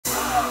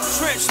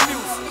Trench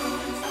music.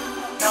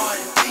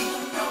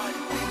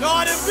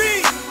 Nard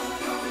B.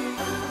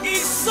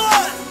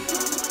 E.Sudd.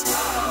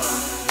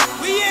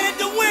 We in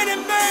it to win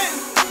it, man.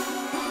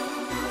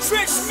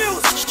 Trench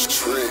music.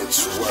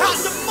 Out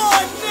the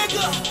mud,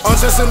 nigga. I'm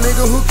just a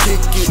nigga who kick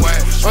it.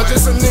 I'm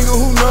just a nigga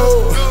who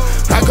know.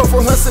 I come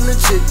from hustling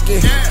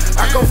chicken.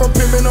 I come from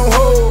pimping on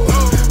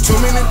hoes. Too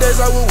many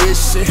days I was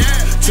wishing.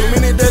 Too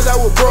many days I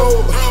was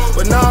broke.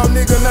 But now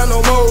nigga not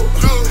no more.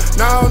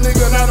 Now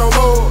nigga not no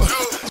more.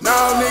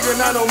 Now nigga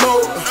not no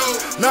more.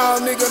 Now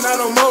nigga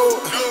not no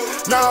more.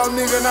 Now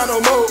nigga not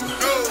no more.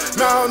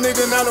 Now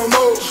nigga not no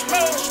more.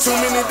 Too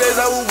many days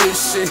I was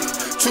wishing.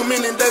 Too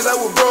many days I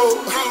was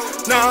broke.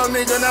 Now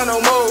nigga not no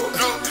more.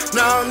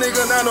 Now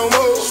nigga not no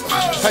more.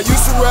 I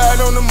used to ride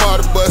on the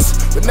motor bus,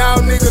 but now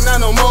nigga not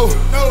no more.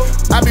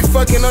 I be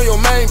fucking on your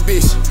main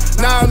bitch.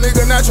 Now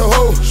nigga not your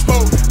hoe.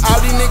 All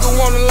these niggas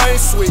want a lane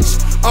switch.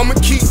 I'ma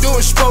keep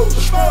doing sport.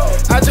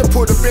 I just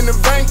put up in the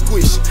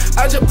Vanquish.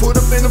 I just put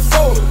up in the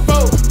fold.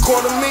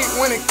 Quarter meat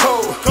when it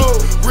cold.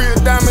 Real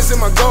diamonds in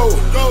my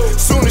gold.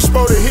 Soon as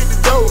Spodee hit the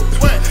door.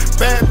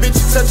 Bad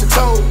bitches touch your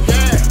toe.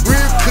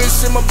 Real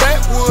kush in my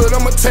backwood.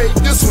 I'ma take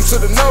this one to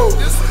the nose.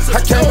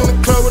 I came in the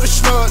club with a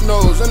snub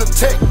nose and a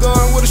tech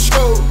gun with a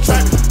scope.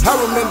 I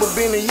remember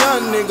being a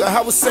young nigga.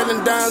 I was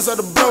selling dimes of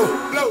the blow.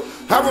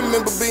 I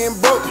remember being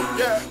broke,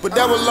 but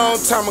that was a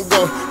long time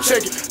ago.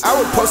 Check it, I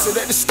was posted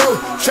at the store,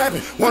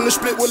 trapping. Wanna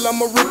split, well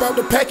I'ma rip out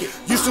the packet.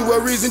 Used to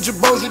wear reason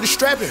Jabos with the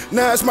strapping.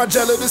 Now it's my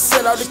jello to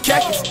set out the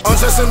khaki. I'm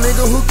just a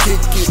nigga who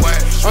kick it.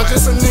 I'm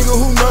just a nigga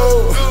who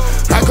know.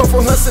 I come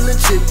from hustling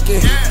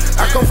chicken.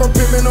 I come from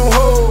pimping on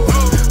hoes.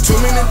 Too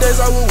many days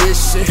I was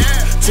wishing.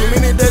 Too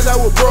many days I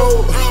was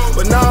broke.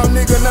 But now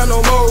nigga not no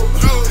more.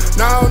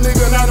 Now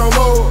nigga not no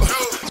more.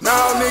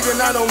 Now nigga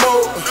not no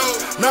more.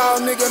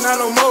 Now nigga not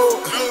no more.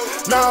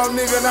 Now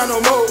nigga not no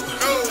more.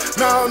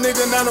 Now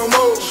nigga not no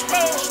more.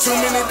 Too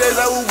many days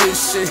I was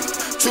wishing.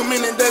 Too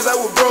many days I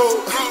was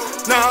broke.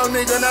 Now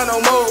nigga not no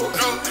more.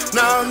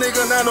 Now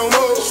nigga not no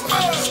more.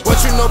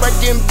 What you know about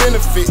getting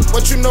benefit?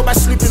 What you know about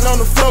sleeping on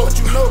the floor? What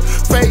you know?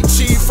 Fake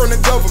cheese from the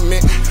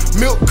government.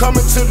 Milk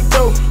coming to the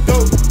door.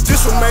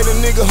 This one made a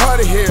nigga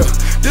hard to hear.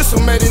 This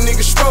one made a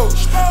nigga stroke.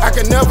 I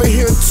can never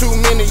hear too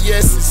many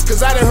yeses,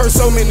 cause I done heard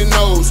so many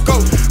no's. Go,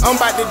 I'm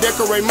about to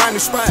decorate my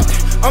new spot.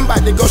 I'm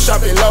about to go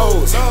shop at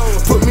Lowe's.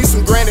 Put me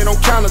some granite on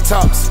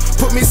countertops.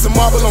 Put me some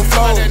marble on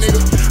floors.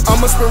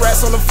 I'ma spin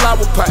rats on the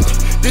flower pot.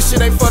 This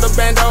shit ain't for the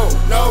bando.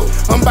 No,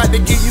 I'm about to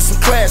give you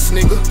some class,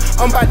 nigga.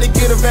 I'm about to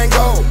get a Van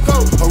Gogh.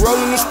 I'm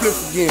rolling the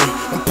spliff again.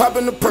 I'm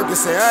popping the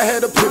Perkins, say I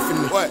had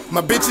epiphany.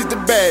 My bitch is the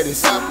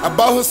baddest. I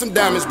bought her some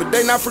diamonds, but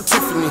they not for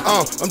Tiffany.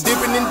 I'm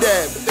dipping in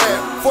dabbing.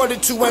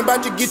 42 ain't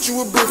about to get you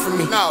a brick from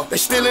me. No, they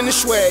still in the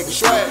swag.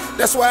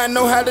 That's why I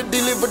know how to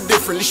deliver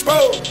differently.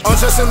 I'm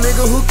just a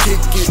nigga who kick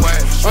it.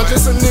 I'm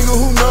just a nigga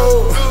who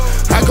know.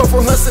 I come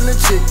from hustling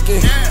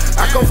chicken.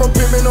 I come from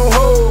pimping on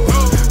hoes.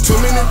 Too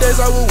many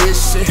days I was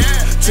wishing.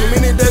 Too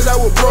many days I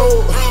was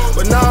broke.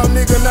 But now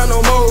nigga not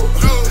no more.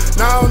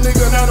 Now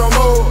nigga not no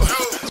more.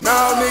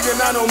 Now nigga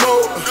not no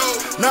more.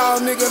 Now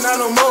nigga not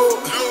no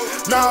more.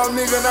 Now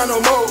nigga not no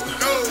more.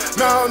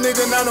 Now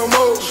nigga not no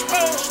more.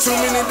 Too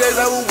many days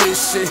I was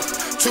wishing.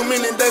 Too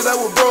many days I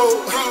was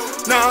broke.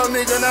 Now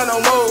nigga not no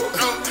more.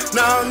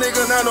 Now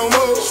nigga not no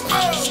more.